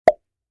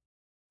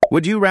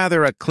Would you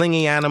rather a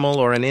clingy animal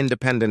or an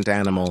independent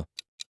animal?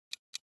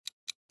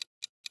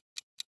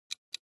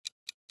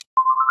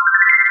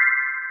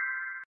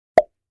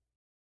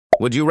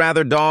 Would you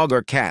rather dog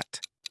or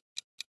cat?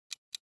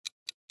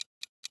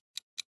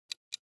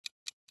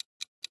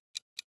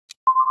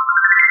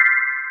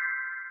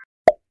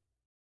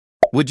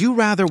 Would you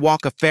rather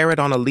walk a ferret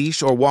on a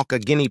leash or walk a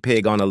guinea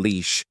pig on a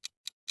leash?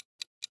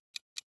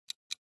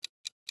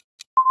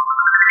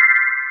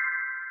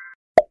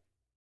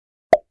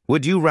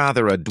 Would you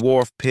rather a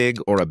dwarf pig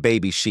or a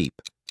baby sheep?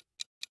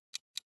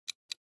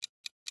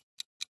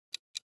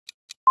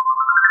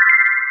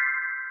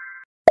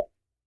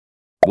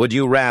 Would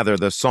you rather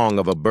the song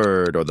of a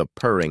bird or the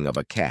purring of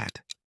a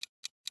cat?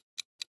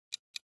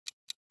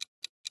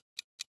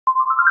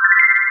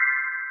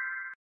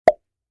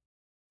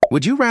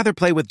 Would you rather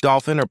play with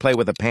dolphin or play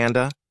with a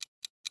panda?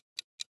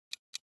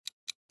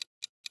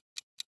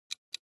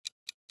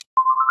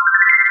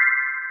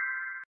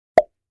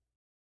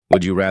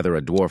 Would you rather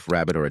a dwarf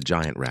rabbit or a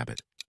giant rabbit?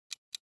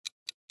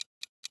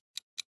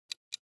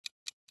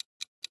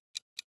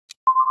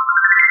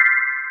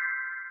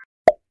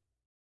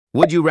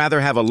 Would you rather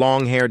have a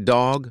long-haired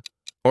dog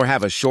or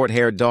have a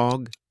short-haired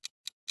dog?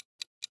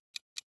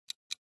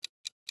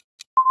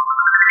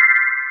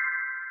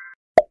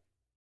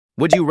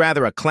 Would you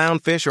rather a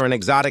clownfish or an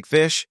exotic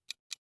fish?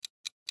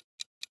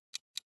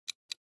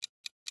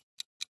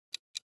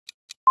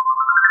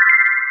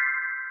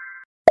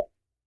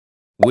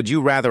 Would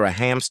you rather a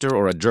hamster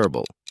or a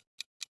gerbil?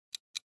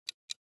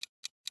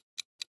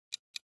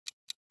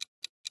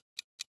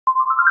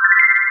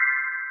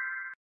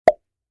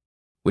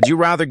 Would you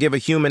rather give a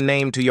human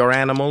name to your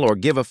animal or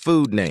give a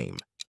food name?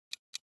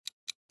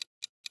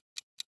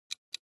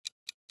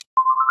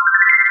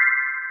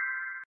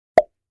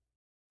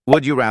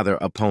 Would you rather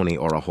a pony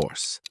or a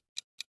horse?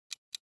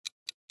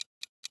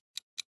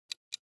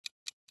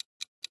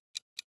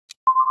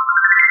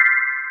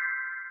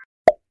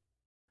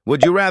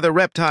 Would you rather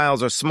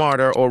reptiles are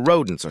smarter or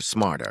rodents are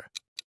smarter?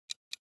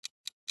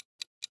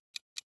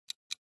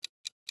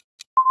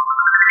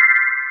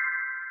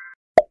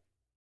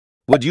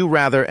 Would you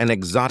rather an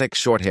exotic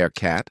short-hair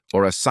cat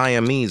or a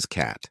Siamese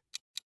cat?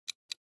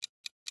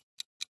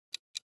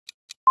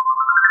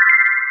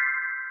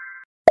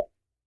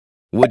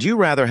 Would you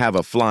rather have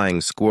a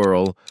flying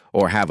squirrel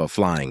or have a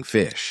flying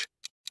fish?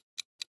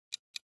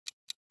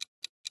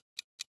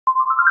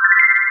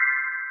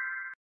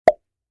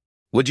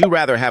 Would you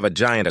rather have a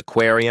giant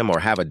aquarium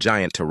or have a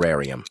giant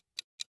terrarium?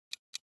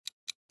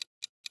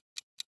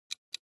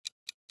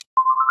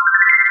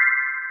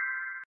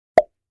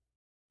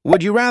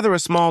 Would you rather a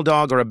small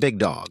dog or a big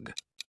dog?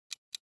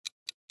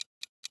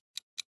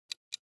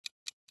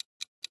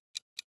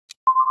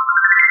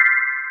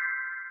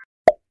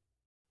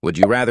 Would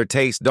you rather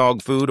taste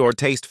dog food or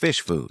taste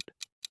fish food?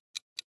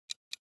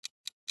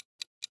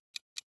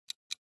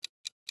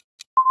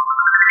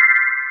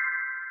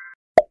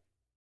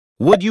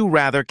 Would you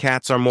rather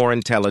cats are more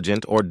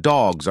intelligent or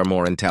dogs are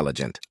more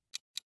intelligent?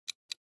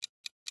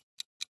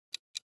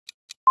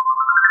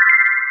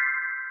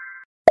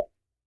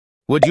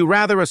 Would you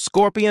rather a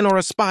scorpion or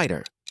a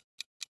spider?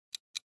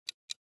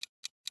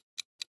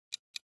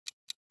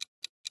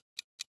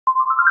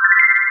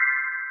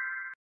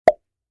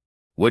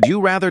 Would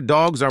you rather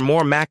dogs are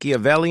more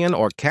Machiavellian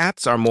or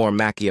cats are more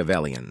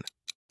Machiavellian?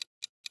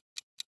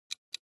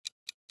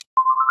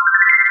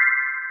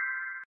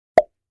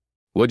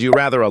 Would you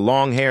rather a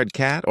long-haired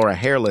cat or a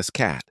hairless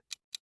cat?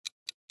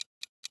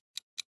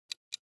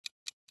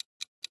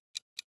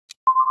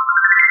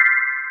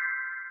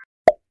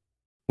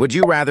 Would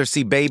you rather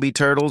see baby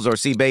turtles or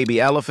see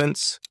baby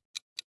elephants?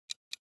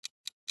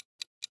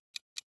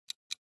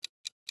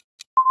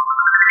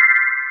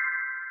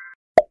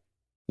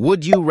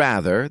 Would you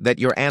rather that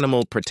your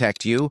animal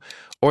protect you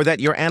or that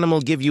your animal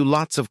give you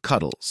lots of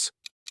cuddles?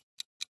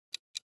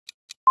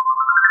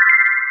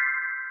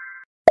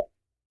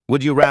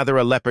 Would you rather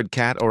a leopard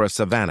cat or a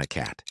savanna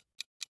cat?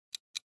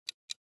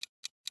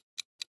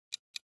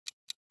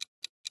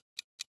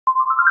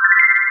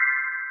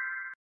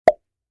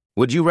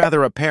 Would you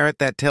rather a parrot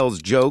that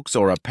tells jokes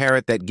or a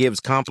parrot that gives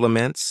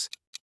compliments?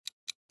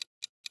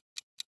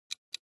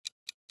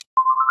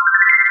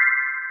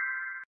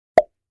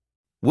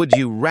 Would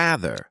you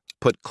rather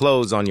put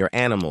clothes on your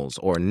animals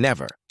or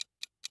never?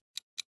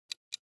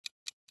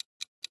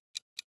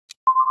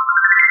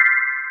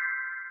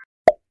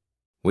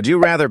 Would you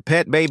rather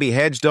pet baby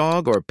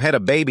hedgehog or pet a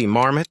baby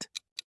marmot?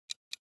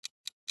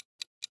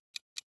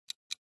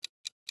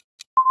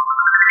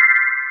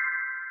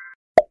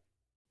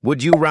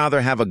 Would you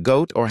rather have a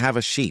goat or have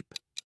a sheep?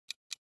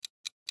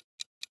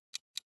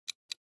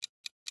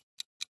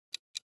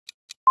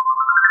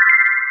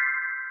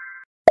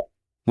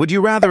 Would you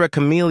rather a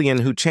chameleon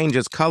who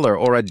changes color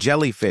or a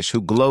jellyfish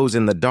who glows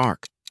in the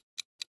dark?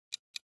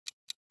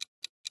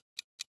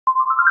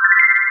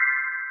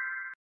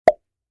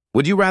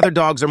 Would you rather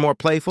dogs are more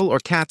playful or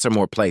cats are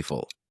more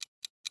playful?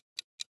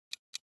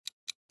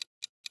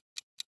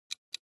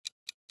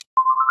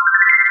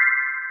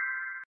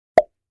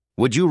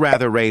 Would you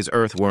rather raise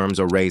earthworms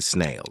or raise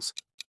snails?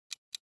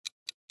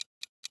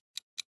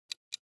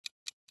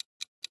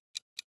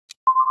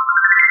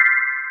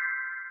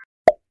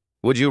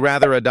 Would you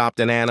rather adopt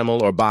an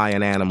animal or buy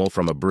an animal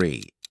from a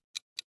breed?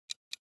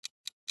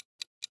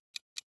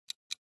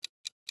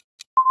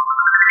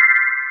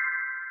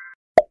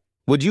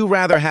 Would you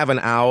rather have an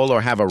owl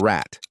or have a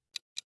rat?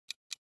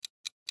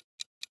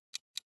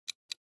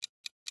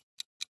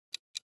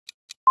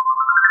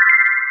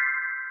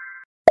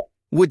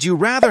 Would you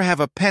rather have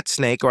a pet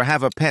snake or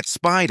have a pet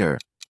spider?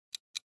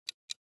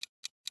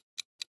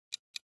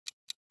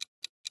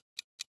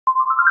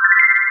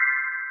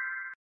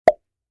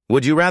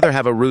 Would you rather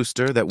have a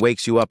rooster that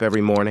wakes you up every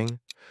morning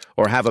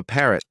or have a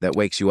parrot that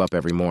wakes you up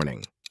every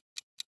morning?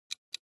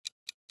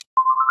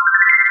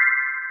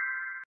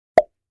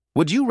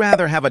 Would you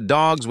rather have a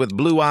dog with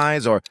blue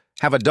eyes or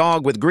have a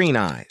dog with green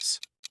eyes?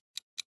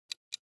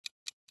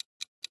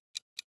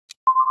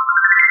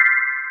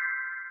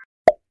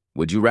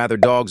 Would you rather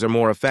dogs are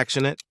more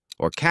affectionate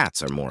or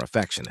cats are more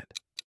affectionate?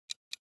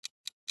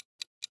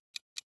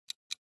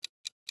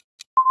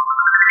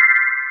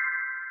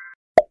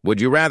 Would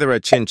you rather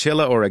a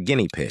chinchilla or a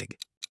guinea pig?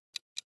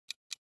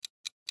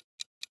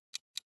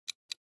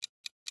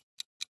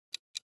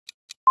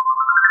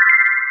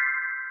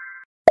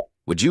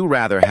 Would you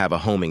rather have a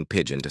homing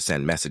pigeon to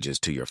send messages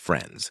to your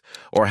friends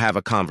or have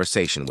a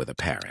conversation with a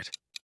parrot?